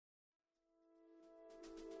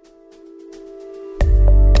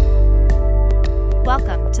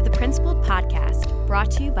podcast brought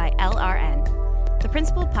to you by LRN. The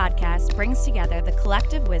Principled Podcast brings together the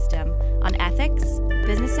collective wisdom on ethics,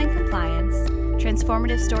 business and compliance,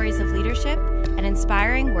 transformative stories of leadership, and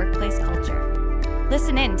inspiring workplace culture.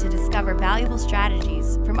 Listen in to discover valuable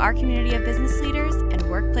strategies from our community of business leaders and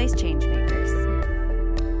workplace changemakers.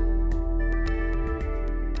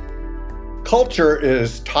 Culture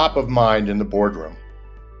is top of mind in the boardroom.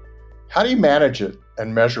 How do you manage it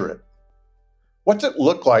and measure it? What's it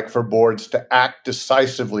look like for boards to act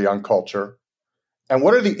decisively on culture? And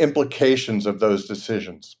what are the implications of those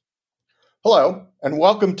decisions? Hello, and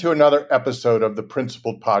welcome to another episode of the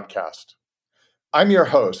Principled Podcast. I'm your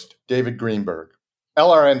host, David Greenberg,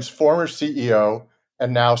 LRN's former CEO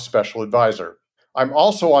and now special advisor. I'm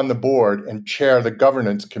also on the board and chair the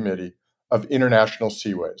governance committee of International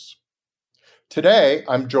Seaways. Today,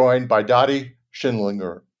 I'm joined by Dottie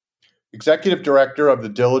Schindlinger, executive director of the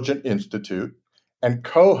Diligent Institute and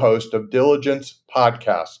co-host of Diligent's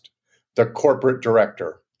podcast, The Corporate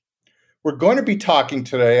Director. We're going to be talking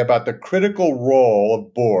today about the critical role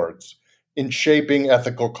of boards in shaping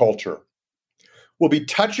ethical culture. We'll be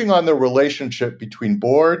touching on the relationship between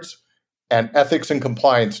boards and ethics and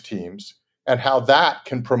compliance teams and how that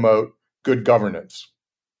can promote good governance.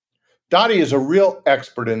 Dottie is a real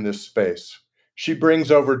expert in this space. She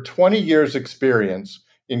brings over 20 years' experience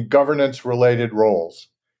in governance-related roles,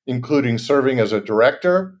 including serving as a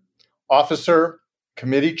director, officer,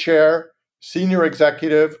 committee chair, senior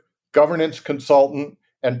executive, governance consultant,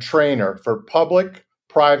 and trainer for public,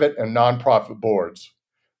 private, and nonprofit boards.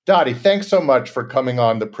 Dottie, thanks so much for coming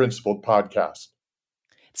on the Principled Podcast.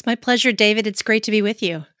 It's my pleasure, David. It's great to be with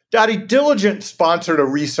you. Dottie, Diligent sponsored a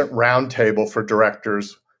recent roundtable for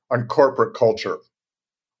directors on corporate culture.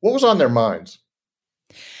 What was on their minds?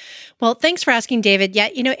 Well, thanks for asking, David. Yeah,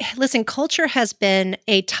 listen, culture has been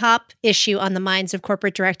a top issue on the minds of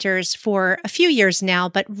corporate directors for a few years now,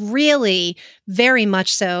 but really very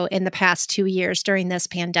much so in the past 2 years during this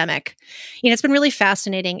pandemic. It's been really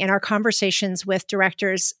fascinating in our conversations with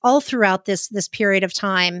directors all throughout this period of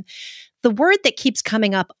time. The word that keeps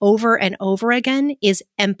coming up over and over again is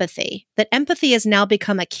empathy. That empathy has now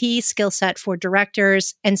become a key skill set for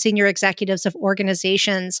directors and senior executives of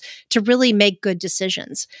organizations to really make good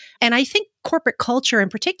decisions. And I think corporate culture in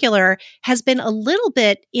particular has been a little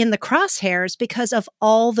bit in the crosshairs because of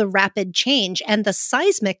all the rapid change and the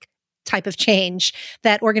seismic type of change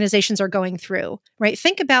that organizations are going through, right?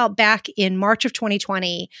 Think about back in March of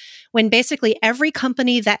 2020, when basically every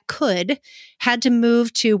company that could had to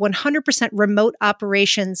move to 100% remote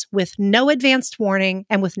operations with no advanced warning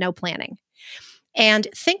and with no planning. And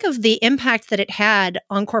think of the impact that it had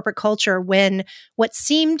on corporate culture when what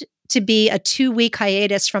seemed to be a 2-week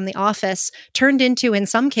hiatus from the office turned into, in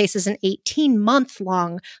some cases, an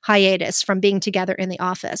 18-month-long hiatus from being together in the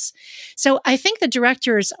office. So I think the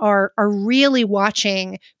directors are really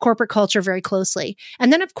watching corporate culture very closely.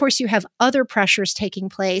 And then, of course, you have other pressures taking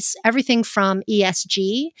place, everything from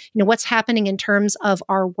ESG, what's happening in terms of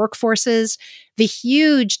our workforces, the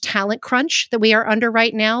huge talent crunch that we are under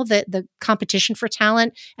right now, the competition for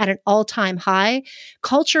talent at an all-time high.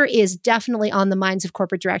 Culture is definitely on the minds of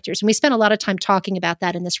corporate directors. And we spent a lot of time talking about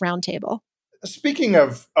that in this roundtable. Speaking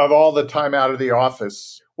of all the time out of the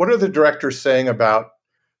office, what are the directors saying about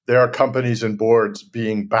their companies and boards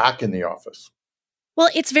being back in the office? Well,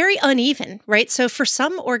 it's very uneven, right? So for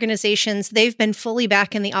some organizations, they've been fully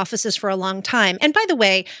back in the offices for a long time. And by the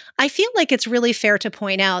way, I feel like it's really fair to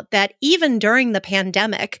point out that even during the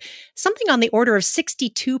pandemic, something on the order of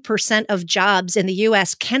 62% of jobs in the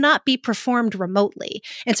US cannot be performed remotely.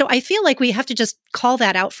 And so I feel like we have to just call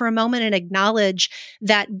that out for a moment and acknowledge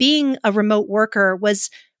that being a remote worker was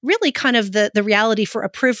really kind of the reality for a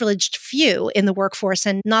privileged few in the workforce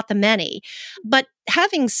and not the many. But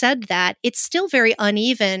having said that, it's still very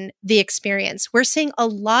uneven, the experience. We're seeing a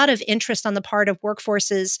lot of interest on the part of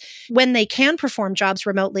workforces when they can perform jobs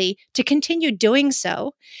remotely to continue doing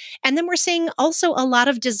so. And then we're seeing also a lot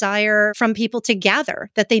of desire from people to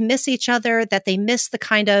gather, that they miss each other, that they miss the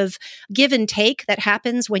kind of give and take that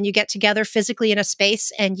happens when you get together physically in a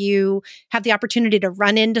space and you have the opportunity to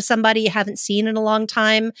run into somebody you haven't seen in a long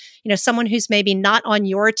time, someone who's maybe not on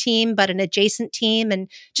your team, but an adjacent team, and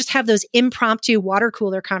just have those impromptu water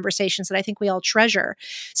cooler conversations that I think we all treasure.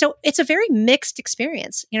 So it's a very mixed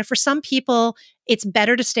experience. For some people, it's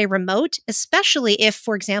better to stay remote, especially if,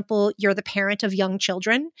 for example, you're the parent of young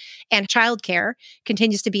children and childcare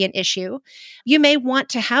continues to be an issue. You may want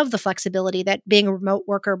to have the flexibility that being a remote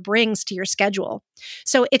worker brings to your schedule.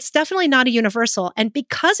 So it's definitely not a universal. And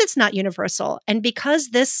because it's not universal, and because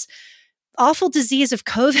this awful disease of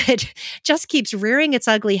COVID just keeps rearing its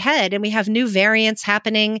ugly head and we have new variants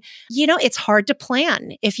happening, it's hard to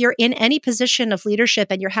plan. If you're in any position of leadership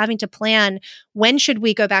and you're having to plan, when should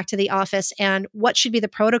we go back to the office and what should be the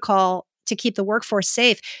protocol to keep the workforce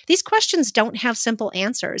safe? These questions don't have simple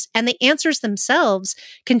answers, and the answers themselves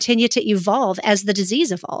continue to evolve as the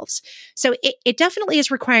disease evolves. So it definitely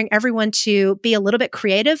is requiring everyone to be a little bit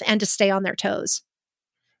creative and to stay on their toes.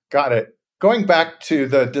 Got it. Going back to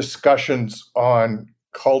the discussions on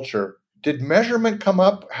culture, did measurement come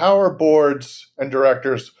up? How are boards and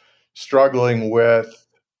directors struggling with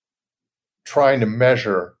trying to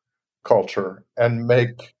measure culture and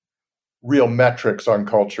make real metrics on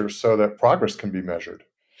culture so that progress can be measured?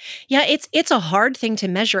 Yeah, it's a hard thing to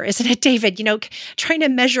measure, isn't it, David? Trying to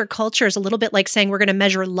measure culture is a little bit like saying we're going to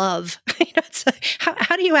measure love.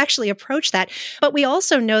 How do you actually approach that? But we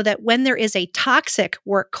also know that when there is a toxic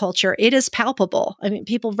work culture, it is palpable. I mean,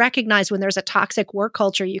 people recognize when there's a toxic work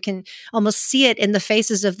culture, you can almost see it in the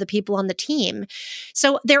faces of the people on the team.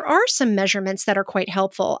 So there are some measurements that are quite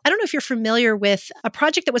helpful. I don't know if you're familiar with a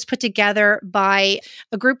project that was put together by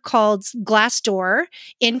a group called Glassdoor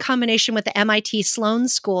in combination with the MIT Sloan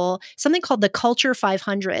School, something called the Culture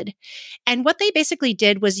 500. And what they basically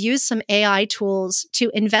did was use some AI tools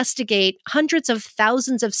to investigate hundreds of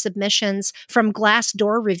thousands of submissions from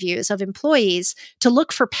Glassdoor reviews of employees to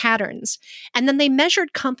look for patterns. And then they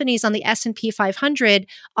measured companies on the S&P 500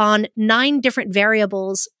 on 9 different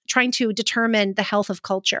variables trying to determine the health of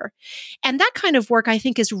culture. And that kind of work, I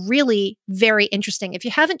think, is really very interesting. If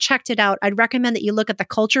you haven't checked it out, I'd recommend that you look at the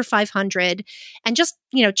Culture 500 and just,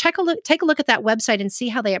 take a look at that website and see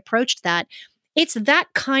how they approached that. It's that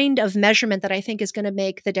kind of measurement that I think is going to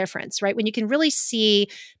make the difference, right? When you can really see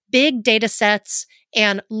big data sets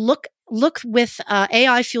and look with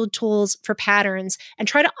AI-fueled tools for patterns and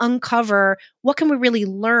try to uncover what can we really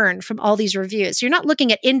learn from all these reviews. So you're not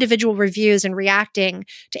looking at individual reviews and reacting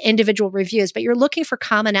to individual reviews, but you're looking for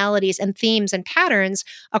commonalities and themes and patterns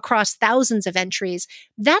across thousands of entries.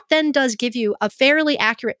 That then does give you a fairly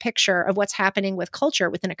accurate picture of what's happening with culture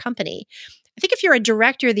within a company. I think if you're a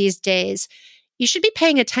director these days, you should be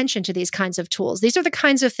paying attention to these kinds of tools. These are the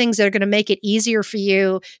kinds of things that are going to make it easier for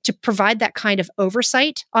you to provide that kind of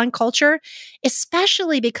oversight on culture,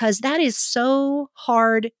 especially because that is so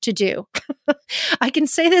hard to do. I can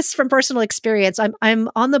say this from personal experience. I'm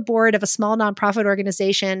on the board of a small nonprofit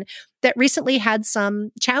organization that recently had some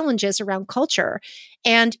challenges around culture.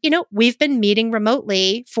 And, we've been meeting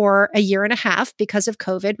remotely for 1.5 years because of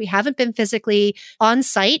COVID. We haven't been physically on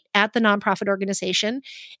site at the nonprofit organization.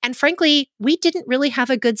 And frankly, we didn't really have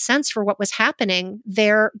a good sense for what was happening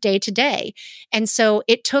there day to day. And so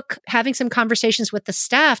it took having some conversations with the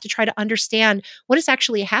staff to try to understand what is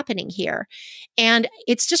actually happening here. And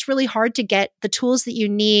it's just really hard to get the tools that you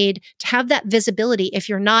need to have that visibility if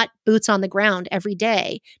you're not boots on the ground every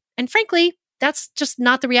day. And frankly, that's just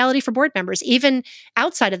not the reality for board members. Even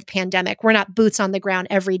outside of the pandemic, we're not boots on the ground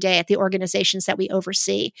every day at the organizations that we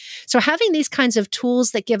oversee. So having these kinds of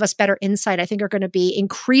tools that give us better insight, I think, are going to be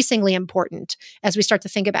increasingly important as we start to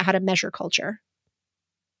think about how to measure culture.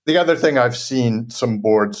 The other thing I've seen some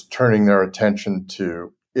boards turning their attention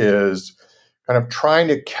to is kind of trying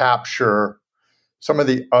to capture some of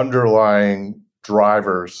the underlying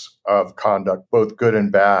drivers of conduct, both good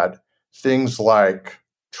and bad. Things like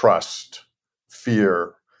trust,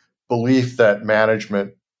 fear, belief that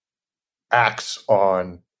management acts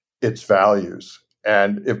on its values.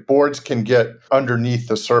 And if boards can get underneath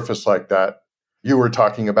the surface like that, you were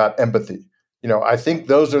talking about empathy. I think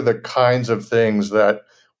those are the kinds of things that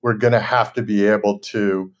we're going to have to be able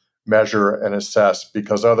to measure and assess,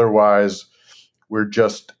 because otherwise we're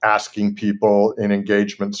just asking people in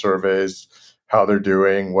engagement surveys how they're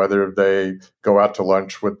doing, whether they go out to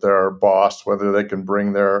lunch with their boss, whether they can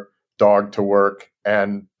bring their dog to work.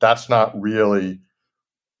 And that's not really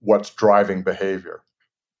what's driving behavior.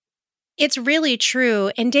 It's really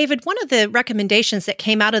true. And David, one of the recommendations that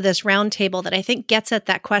came out of this roundtable that I think gets at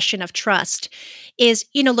that question of trust is,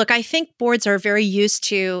 look, I think boards are very used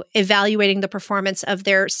to evaluating the performance of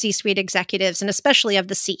their C-suite executives and especially of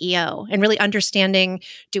the CEO, and really understanding,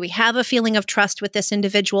 do we have a feeling of trust with this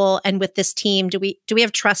individual and with this team? Do we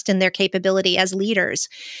have trust in their capability as leaders?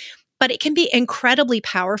 But it can be incredibly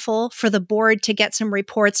powerful for the board to get some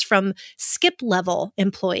reports from skip level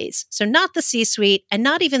employees. So not the C-suite and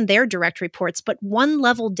not even their direct reports, but one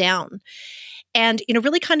level down. And,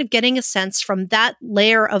 really kind of getting a sense from that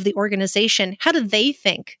layer of the organization, how do they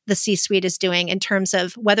think the C-suite is doing in terms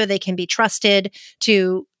of whether they can be trusted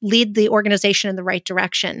to lead the organization in the right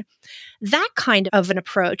direction? That kind of an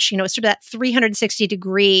approach, sort of that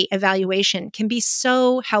 360-degree evaluation can be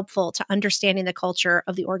so helpful to understanding the culture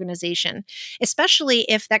of the organization, especially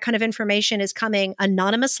if that kind of information is coming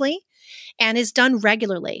anonymously and is done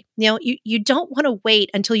regularly. You don't want to wait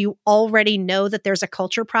until you already know that there's a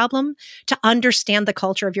culture problem to understand the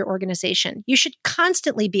culture of your organization. You should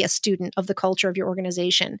constantly be a student of the culture of your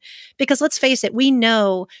organization, because let's face it, we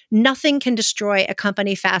know nothing can destroy a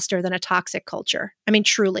company faster than a toxic culture. I mean,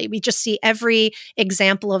 truly, we just see every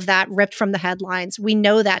example of that ripped from the headlines. We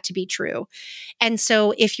know that to be true. And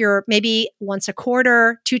so if you're maybe once a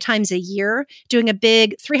quarter, 2 times a year, doing a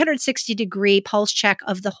big 360-degree pulse check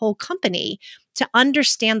of the whole company to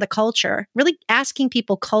understand the culture, really asking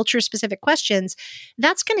people culture-specific questions,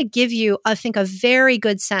 that's going to give you, I think, a very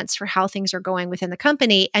good sense for how things are going within the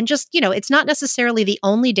company. And just, it's not necessarily the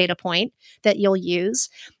only data point that you'll use,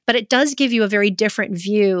 but it does give you a very different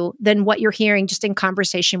view than what you're hearing just in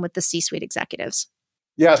conversation with the C-suite executives.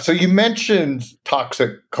 Yeah, so you mentioned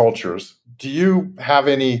toxic cultures. Do you have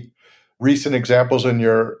any recent examples in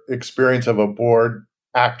your experience of a board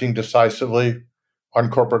acting decisively on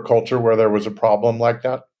corporate culture where there was a problem like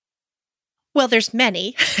that? Well, there's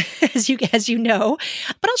many, as you know,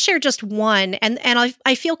 but I'll share just one, and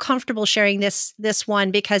I feel comfortable sharing this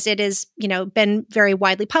one because it is been very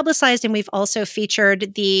widely publicized, and we've also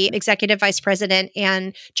featured the executive vice president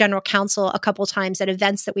and general counsel a couple times at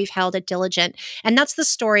events that we've held at Diligent, and that's the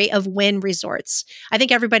story of Wynn Resorts. I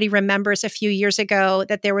think everybody remembers a few years ago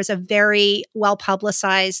that there was a very well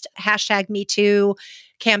publicized #MeToo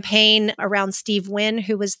campaign around Steve Wynn,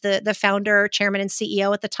 who was the founder, chairman, and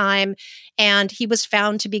CEO at the time. And he was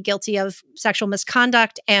found to be guilty of sexual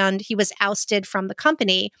misconduct, and he was ousted from the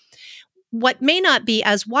company. What may not be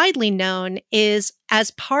as widely known is,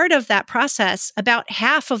 as part of that process, about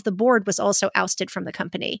half of the board was also ousted from the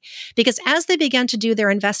company. Because as they began to do their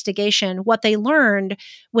investigation, what they learned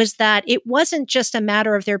was that it wasn't just a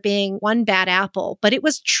matter of there being one bad apple, but it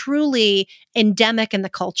was truly endemic in the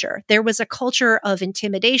culture. There was a culture of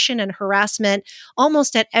intimidation and harassment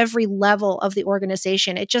almost at every level of the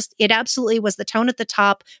organization. It absolutely was the tone at the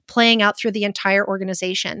top, playing out through the entire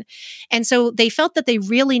organization. And so they felt that they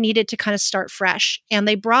really needed to kind of start fresh. And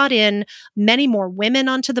they brought in many more women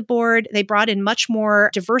onto the board. They brought in much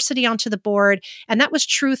more diversity onto the board. And that was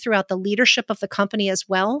true throughout the leadership of the company as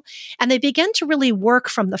well. And they began to really work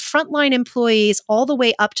from the frontline employees all the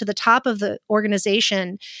way up to the top of the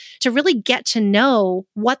organization to really get to know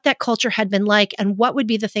what that culture had been like and what would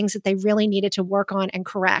be the things that they really needed to work on and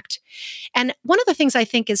correct. And one of the things I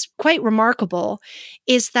think is quite remarkable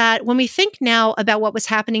is that when we think now about what was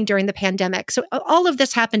happening during the pandemic, so all of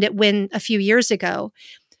this happened at Wynn a few years ago,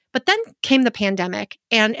 but then came the pandemic.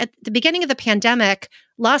 And at the beginning of the pandemic,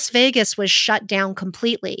 Las Vegas was shut down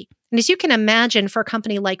completely. And as you can imagine, for a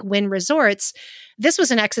company like Wynn Resorts, this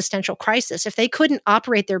was an existential crisis. If they couldn't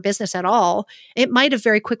operate their business at all, it might have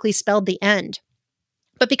very quickly spelled the end.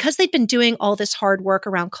 But because they'd been doing all this hard work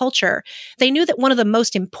around culture, they knew that one of the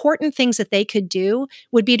most important things that they could do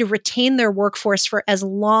would be to retain their workforce for as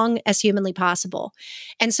long as humanly possible.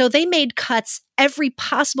 And so they made cuts every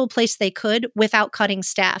possible place they could without cutting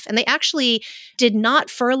staff. And they actually did not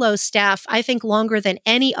furlough staff, I think, longer than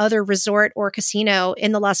any other resort or casino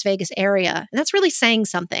in the Las Vegas area. And that's really saying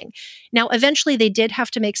something. Now, eventually they did have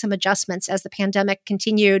to make some adjustments as the pandemic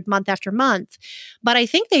continued month after month. But I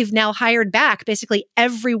think they've now hired back basically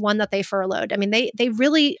everyone that they furloughed. I mean, they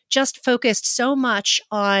really just focused so much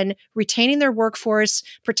on retaining their workforce,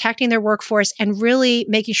 protecting their workforce, and really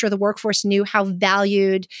making sure the workforce knew how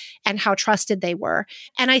valued and how trusted they were.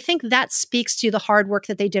 And I think that speaks to the hard work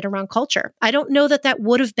that they did around culture. I don't know that that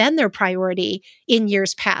would have been their priority in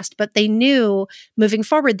years past, but they knew moving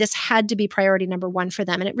forward, this had to be priority number one for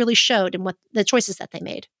them. And it really showed in what the choices that they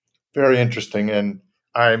made. Very interesting. And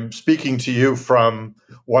I'm speaking to you from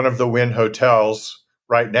one of the Wynn hotels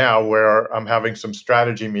right now where I'm having some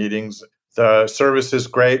strategy meetings. The service is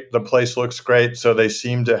great. The place looks great. So they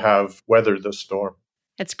seem to have weathered the storm.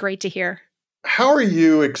 It's great to hear. How are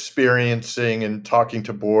you experiencing and talking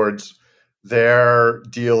to boards? They're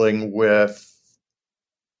dealing with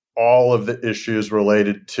all of the issues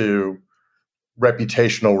related to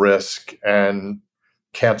reputational risk and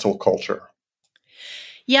cancel culture.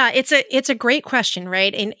 Yeah, it's a great question,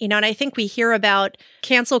 right? And I think we hear about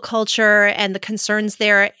cancel culture and the concerns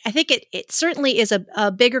there. I think it certainly is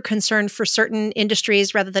a bigger concern for certain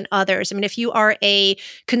industries rather than others. I mean, if you are a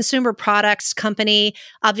consumer products company,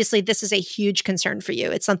 obviously this is a huge concern for you.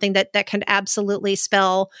 It's something that can absolutely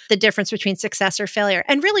spell the difference between success or failure,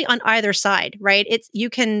 and really on either side, right? You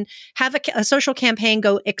can have a social campaign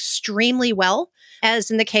go extremely well, as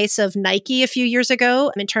in the case of Nike a few years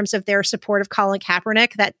ago, in terms of their support of Colin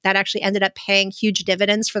Kaepernick, that actually ended up paying huge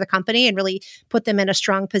dividends for the company and really put them in a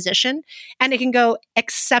strong position. And it can go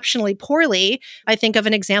exceptionally poorly. I think of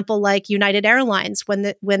an example like United Airlines, when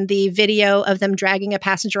the video of them dragging a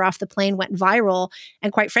passenger off the plane went viral.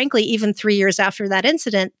 And quite frankly, even 3 years after that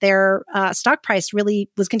incident, their stock price really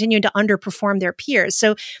was continuing to underperform their peers.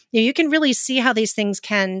 So you can really see how these things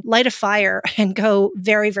can light a fire and go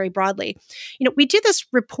very, very broadly. We do this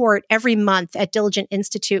report every month at Diligent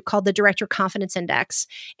Institute called the Director Confidence Index.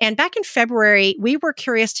 And back in February, we were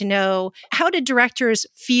curious to know, how did directors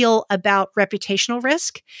feel about reputational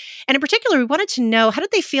risk? And in particular, we wanted to know, how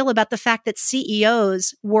did they feel about the fact that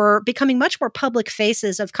CEOs were becoming much more public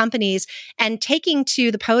faces of companies and taking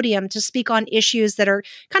to the podium to speak on issues that are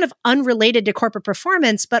kind of unrelated to corporate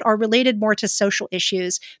performance, but are related more to social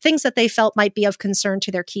issues, things that they felt might be of concern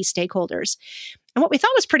to their key stakeholders. And what we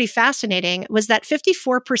thought was pretty fascinating was that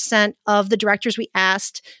 54% of the directors we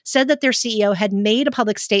asked said that their CEO had made a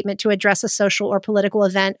public statement to address a social or political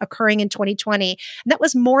event occurring in 2020. And that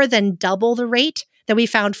was more than double the rate that we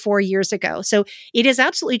found 4 years ago. So it is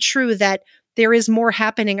absolutely true that there is more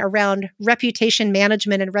happening around reputation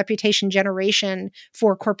management and reputation generation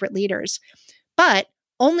for corporate leaders. But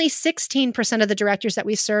only 16% of the directors that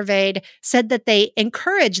we surveyed said that they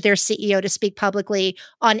encourage their CEO to speak publicly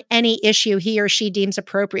on any issue he or she deems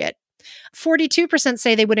appropriate. 42%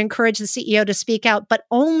 say they would encourage the CEO to speak out, but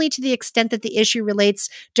only to the extent that the issue relates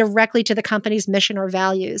directly to the company's mission or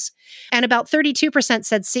values. And about 32%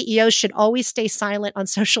 said CEOs should always stay silent on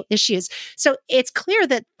social issues. So it's clear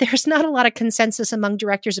that there's not a lot of consensus among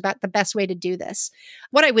directors about the best way to do this.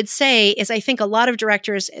 What I would say is I think a lot of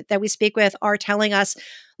directors that we speak with are telling us,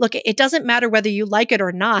 look, it doesn't matter whether you like it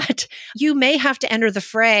or not. You may have to enter the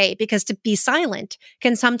fray, because to be silent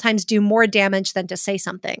can sometimes do more damage than to say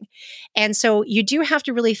something. And so you do have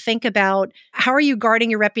to really think about, how are you guarding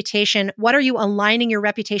your reputation? What are you aligning your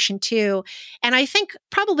reputation to? And I think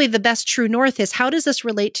probably the best true north is, how does this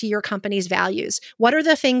relate to your company's values? What are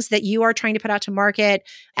the things that you are trying to put out to market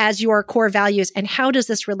as your core values? And how does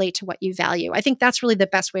this relate to what you value? I think that's really the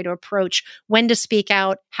best way to approach when to speak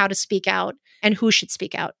out, how to speak out, and who should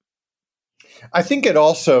speak out. I think it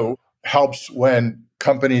also helps when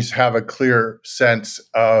companies have a clear sense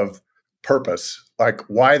of purpose, like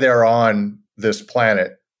why they're on this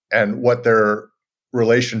planet and what their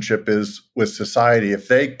relationship is with society. If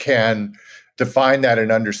they can define that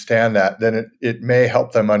and understand that, then it may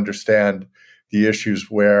help them understand the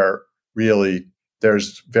issues where really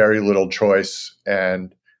there's very little choice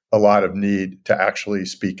and a lot of need to actually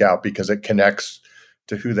speak out, because it connects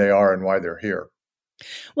to who they are and why they're here.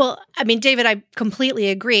 Well, I mean, David, I completely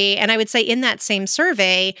agree. And I would say in that same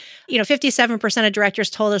survey, 57% of directors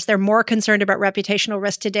told us they're more concerned about reputational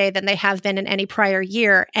risk today than they have been in any prior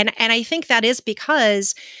year. And I think that is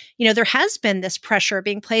because, there has been this pressure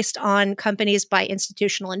being placed on companies by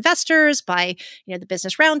institutional investors, by, the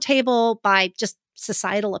Business Roundtable, by just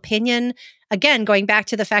societal opinion. Again, going back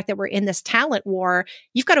to the fact that we're in this talent war,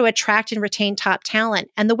 you've got to attract and retain top talent.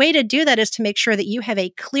 And the way to do that is to make sure that you have a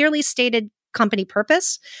clearly stated company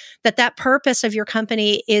purpose, that purpose of your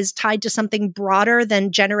company is tied to something broader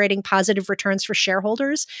than generating positive returns for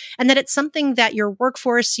shareholders, and that it's something that your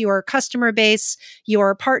workforce, your customer base,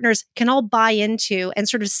 your partners can all buy into and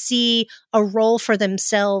sort of see a role for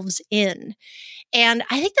themselves in. And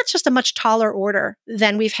I think that's just a much taller order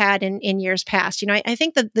than we've had in years past. I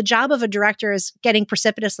think that the job of a director is getting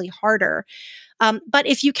precipitously harder. But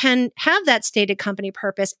if you can have that stated company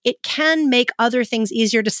purpose, it can make other things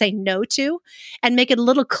easier to say no to and make it a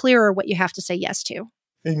little clearer what you have to say yes to.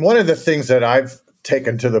 And one of the things that I've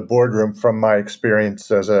taken to the boardroom from my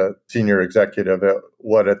experience as a senior executive at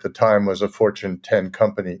what at the time was a Fortune 10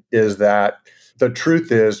 company is that the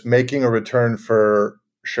truth is, making a return for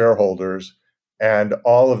shareholders and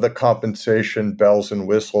all of the compensation bells and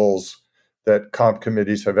whistles that comp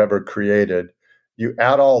committees have ever created, you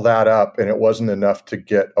add all that up, and it wasn't enough to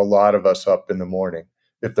get a lot of us up in the morning.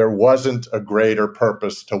 If there wasn't a greater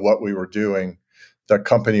purpose to what we were doing, the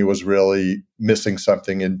company was really missing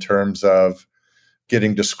something in terms of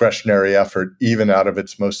getting discretionary effort, even out of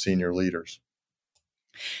its most senior leaders.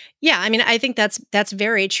 Yeah, I mean, I think that's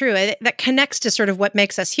very true. That connects to sort of what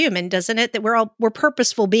makes us human, doesn't it? That we're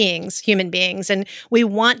purposeful beings, human beings, and we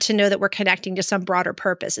want to know that we're connecting to some broader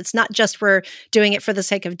purpose. It's not just we're doing it for the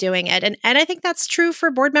sake of doing it. And I think that's true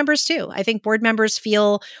for board members too. I think board members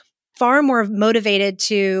feel far more motivated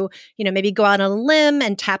to, maybe go out on a limb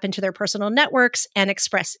and tap into their personal networks and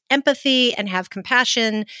express empathy and have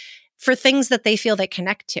compassion for things that they feel they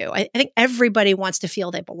connect to. I think everybody wants to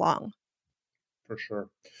feel they belong. For sure.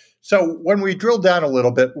 So when we drill down a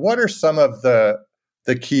little bit, what are some of the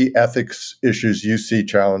key ethics issues you see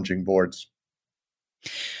challenging boards?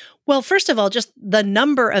 Well, first of all, just the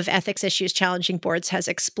number of ethics issues challenging boards has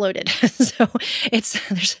exploded. So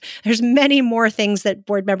there's many more things that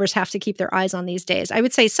board members have to keep their eyes on these days. I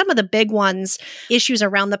would say some of the big ones, issues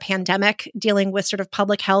around the pandemic, dealing with sort of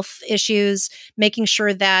public health issues, making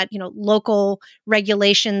sure that, local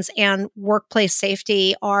regulations and workplace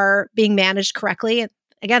safety are being managed correctly.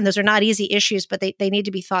 Again, those are not easy issues, but they need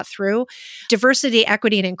to be thought through. Diversity,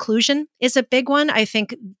 equity, and inclusion is a big one. I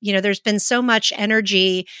think, there's been so much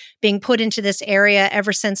energy being put into this area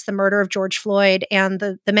ever since the murder of George Floyd and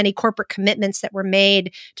the many corporate commitments that were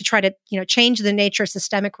made to try to, change the nature of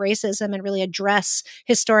systemic racism and really address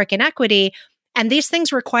historic inequity. And these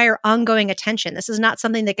things require ongoing attention. This is not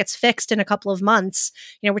something that gets fixed in a couple of months.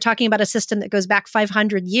 We're talking about a system that goes back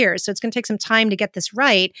 500 years. So it's going to take some time to get this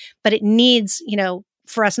right, but it needs,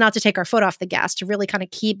 for us not to take our foot off the gas, to really kind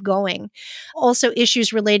of keep going. Also,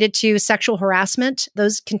 issues related to sexual harassment.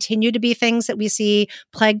 Those continue to be things that we see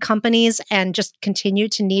plague companies and just continue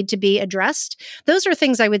to need to be addressed. Those are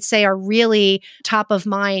things I would say are really top of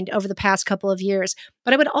mind over the past couple of years.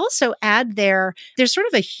 But I would also add there's sort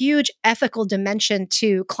of a huge ethical dimension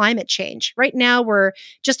to climate change. Right now, we're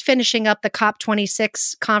just finishing up the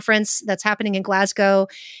COP26 conference that's happening in Glasgow.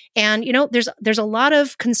 And, there's a lot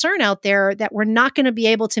of concern out there that we're not going to be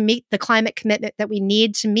able to meet the climate commitment that we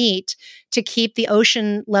need to meet to keep the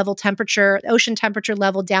ocean temperature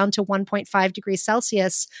level down to 1.5 degrees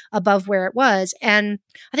Celsius above where it was. And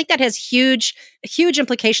I think that has huge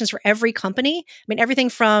implications for every company. I mean, everything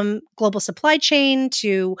from global supply chain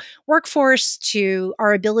to workforce to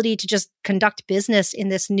our ability to just conduct business in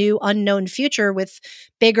this new unknown future with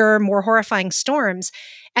bigger, more horrifying storms.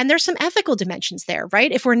 And there's some ethical dimensions there,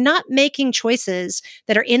 right? If we're not making choices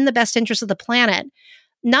that are in the best interest of the planet,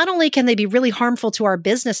 not only can they be really harmful to our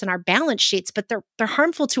business and our balance sheets, but they're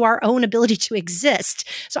harmful to our own ability to exist.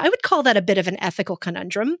 So I would call that a bit of an ethical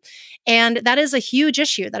conundrum. And that is a huge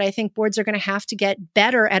issue that I think boards are going to have to get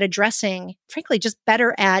better at addressing, frankly, just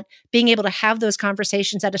better at being able to have those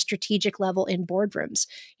conversations at a strategic level in boardrooms.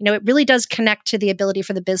 It really does connect to the ability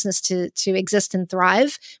for the business to exist and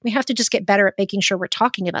thrive. We have to just get better at making sure we're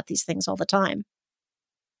talking about these things all the time.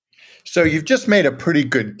 So you've just made a pretty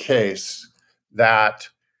good case that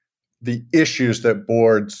the issues that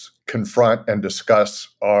boards confront and discuss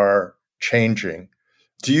are changing.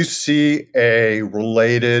 Do you see a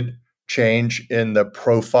related change in the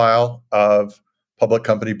profile of public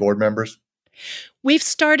company board members? We've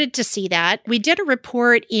started to see that. We did a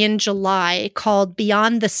report in July called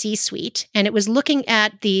Beyond the C-Suite, and it was looking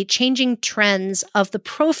at the changing trends of the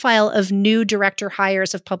profile of new director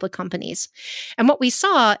hires of public companies. And what we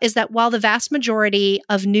saw is that while the vast majority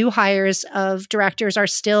of new hires of directors are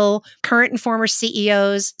still current and former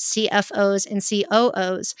CEOs, CFOs, and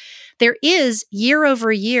COOs, there is year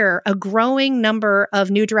over year a growing number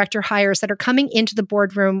of new director hires that are coming into the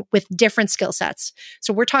boardroom with different skill sets.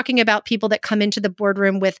 So we're talking about people that come into the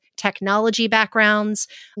boardroom with technology backgrounds,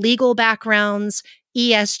 legal backgrounds,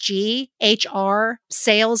 ESG, HR,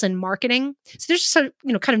 sales, and marketing. So there's some,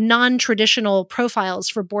 kind of non-traditional profiles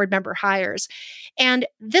for board member hires. And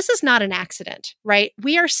this is not an accident, right?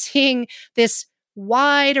 We are seeing this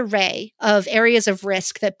wide array of areas of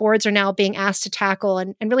risk that boards are now being asked to tackle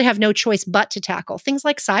and really have no choice but to tackle. Things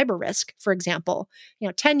like cyber risk, for example.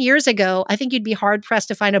 10 years ago, I think you'd be hard pressed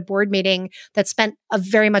to find a board meeting that spent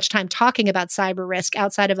very much time talking about cyber risk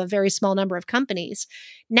outside of a very small number of companies.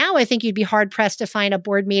 Now, I think you'd be hard pressed to find a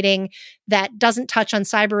board meeting that doesn't touch on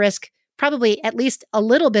cyber risk, probably at least a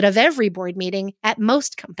little bit of every board meeting at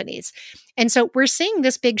most companies. And so we're seeing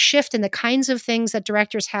this big shift in the kinds of things that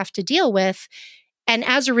directors have to deal with. And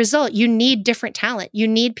as a result, you need different talent. You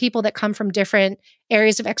need people that come from different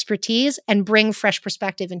areas of expertise and bring fresh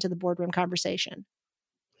perspective into the boardroom conversation.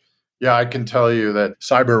 Yeah, I can tell you that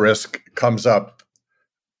cyber risk comes up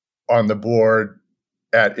on the board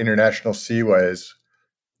at International Seaways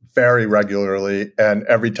very regularly. And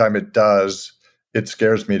every time it does, it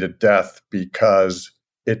scares me to death because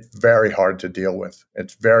it's very hard to deal with.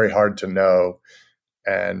 It's very hard to know.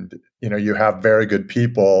 And, you have very good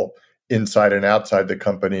people inside and outside the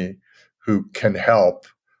company who can help,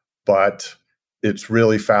 but it's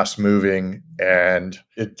really fast moving, and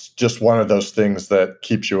it's just one of those things that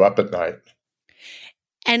keeps you up at night.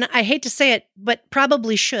 And I hate to say it, but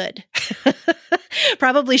probably should.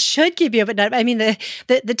 Probably should keep you up at night. I mean,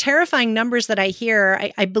 the terrifying numbers that I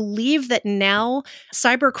hear, I believe that now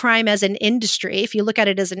cybercrime as an industry, if you look at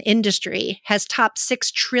it as an industry, has topped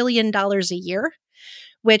 $6 trillion a year,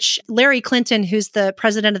 which Larry Clinton, who's the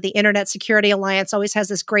president of the Internet Security Alliance, always has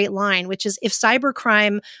this great line, which is, if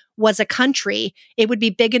cybercrime was a country, it would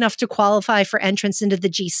be big enough to qualify for entrance into the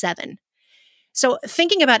G7. So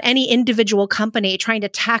thinking about any individual company trying to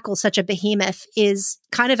tackle such a behemoth is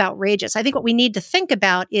kind of outrageous. I think what we need to think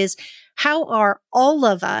about is, how are all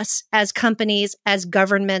of us as companies, as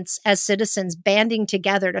governments, as citizens banding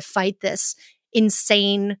together to fight this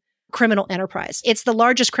insane criminal enterprise? It's the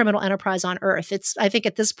largest criminal enterprise on earth. It's, I think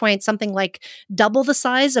at this point, something like double the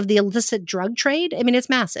size of the illicit drug trade. I mean, it's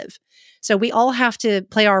massive. So we all have to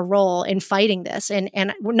play our role in fighting this. And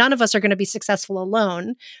none of us are going to be successful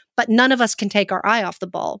alone, but none of us can take our eye off the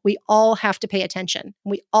ball. We all have to pay attention.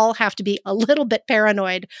 We all have to be a little bit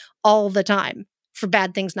paranoid all the time for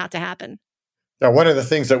bad things not to happen. Now, one of the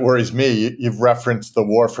things that worries me, you've referenced the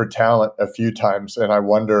war for talent a few times, and I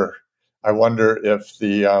wonder if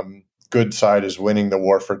the good side is winning the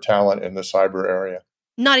war for talent in the cyber area.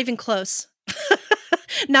 Not even close.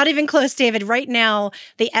 Not even close, David. Right now,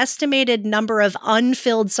 the estimated number of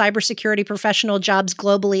unfilled cybersecurity professional jobs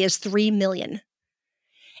globally is 3 million.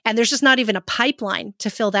 And there's just not even a pipeline to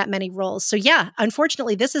fill that many roles. So yeah,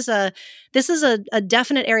 unfortunately, this is a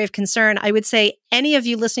definite area of concern. I would say any of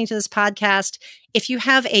you listening to this podcast, if you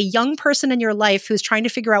have a young person in your life who's trying to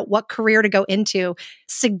figure out what career to go into,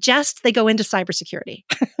 suggest they go into cybersecurity.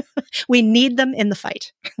 We need them in the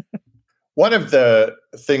fight. One of the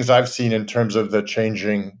things I've seen in terms of the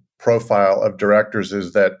changing profile of directors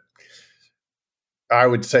is that I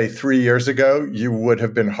would say 3 years ago, you would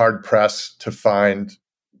have been hard-pressed to find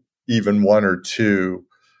even one or two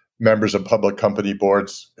members of public company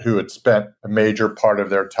boards who had spent a major part of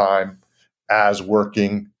their time as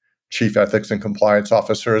working chief ethics and compliance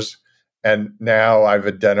officers. And now I've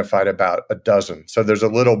identified about a dozen. So there's a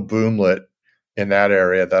little boomlet in that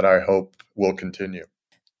area that I hope will continue.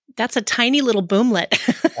 That's a tiny little boomlet.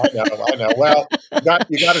 I know. Well,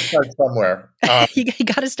 you got to start somewhere. You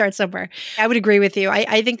got to start somewhere. I would agree with you.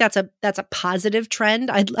 I think that's a positive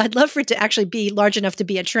trend. I'd love for it to actually be large enough to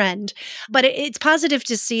be a trend, but it's positive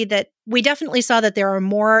to see that we definitely saw that there are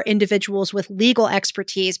more individuals with legal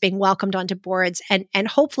expertise being welcomed onto boards, and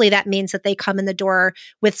hopefully that means that they come in the door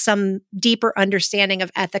with some deeper understanding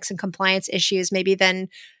of ethics and compliance issues, maybe than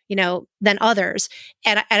others.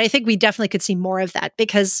 And I think we definitely could see more of that,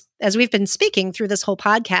 because as we've been speaking through this whole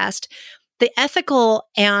podcast, the ethical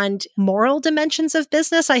and moral dimensions of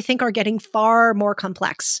business, I think, are getting far more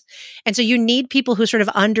complex. And so you need people who sort of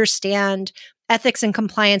understand ethics and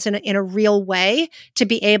compliance in a real way to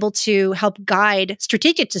be able to help guide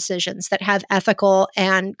strategic decisions that have ethical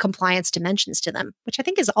and compliance dimensions to them, which I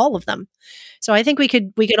think is all of them. So I think we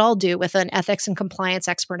could all do with an ethics and compliance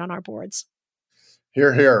expert on our boards.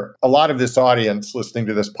 Hear, hear. A lot of this audience listening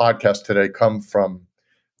to this podcast today come from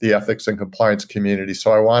the ethics and compliance community.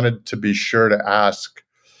 So I wanted to be sure to ask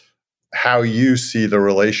how you see the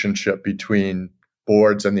relationship between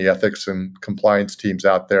boards and the ethics and compliance teams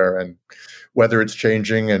out there, and whether it's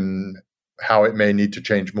changing and how it may need to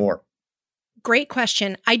change more. Great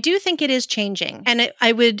question. I do think it is changing. And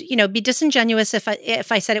I would, be disingenuous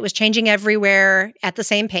if I said it was changing everywhere at the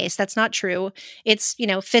same pace. That's not true. It's,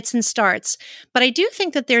 fits and starts. But I do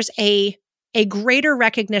think that there's a greater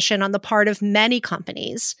recognition on the part of many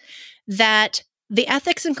companies that the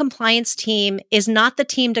ethics and compliance team is not the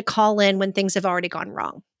team to call in when things have already gone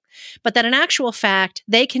wrong, but that in actual fact,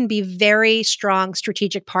 they can be very strong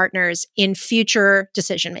strategic partners in future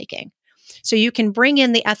decision-making. So you can bring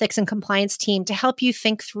in the ethics and compliance team to help you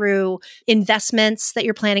think through investments that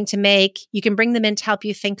you're planning to make. You can bring them in to help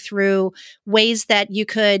you think through ways that you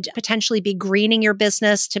could potentially be greening your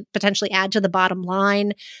business to potentially add to the bottom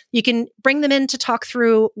line. You can bring them in to talk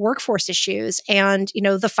through workforce issues and,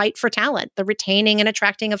 the fight for talent, the retaining and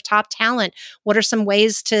attracting of top talent. What are some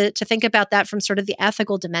ways to think about that from sort of the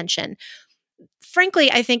ethical dimension? Frankly,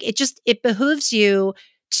 I think it behooves you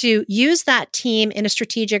to use that team in a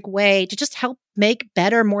strategic way to just help make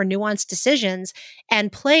better, more nuanced decisions and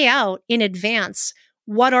play out in advance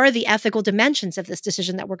what are the ethical dimensions of this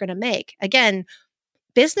decision that we're going to make. Again,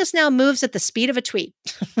 business now moves at the speed of a tweet.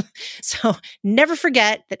 So never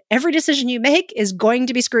forget that every decision you make is going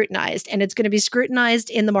to be scrutinized, and it's going to be scrutinized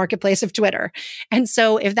in the marketplace of Twitter. And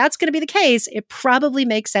so if that's going to be the case, it probably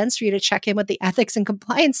makes sense for you to check in with the ethics and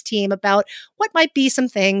compliance team about what might be some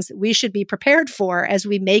things that we should be prepared for as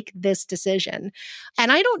we make this decision.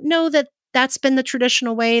 And I don't know that that's been the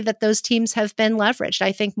traditional way that those teams have been leveraged.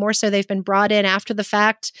 I think more so they've been brought in after the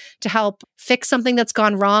fact to help fix something that's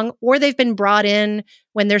gone wrong, or they've been brought in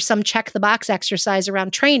when there's some check the box exercise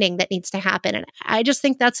around training that needs to happen. And I just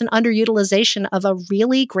think that's an underutilization of a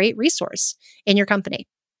really great resource in your company.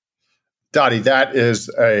 Dottie, that is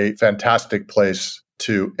a fantastic place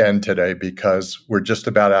to end today because we're just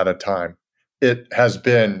about out of time. It has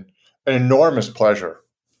been an enormous pleasure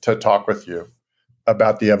to talk with you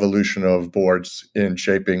about the evolution of boards in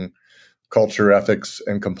shaping culture, ethics,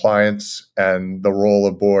 and compliance, and the role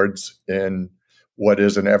of boards in what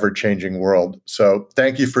is an ever-changing world. So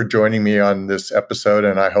thank you for joining me on this episode,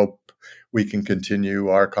 and I hope we can continue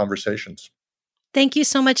our conversations. Thank you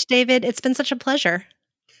so much, David. It's been such a pleasure.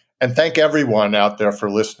 And thank everyone out there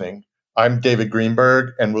for listening. I'm David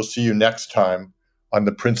Greenberg, and we'll see you next time on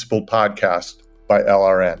the Principled Podcast by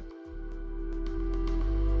LRN.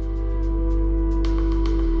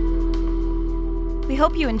 We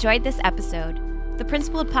hope you enjoyed this episode. The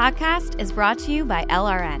Principled Podcast is brought to you by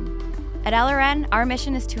LRN. At LRN, our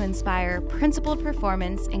mission is to inspire principled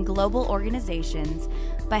performance in global organizations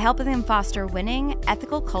by helping them foster winning,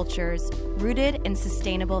 ethical cultures rooted in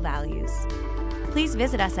sustainable values. Please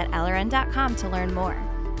visit us at LRN.com to learn more.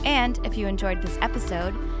 And if you enjoyed this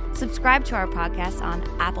episode, subscribe to our podcast on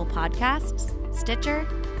Apple Podcasts, Stitcher,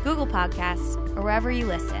 Google Podcasts, or wherever you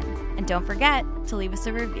listen. And don't forget to leave us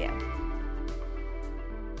a review.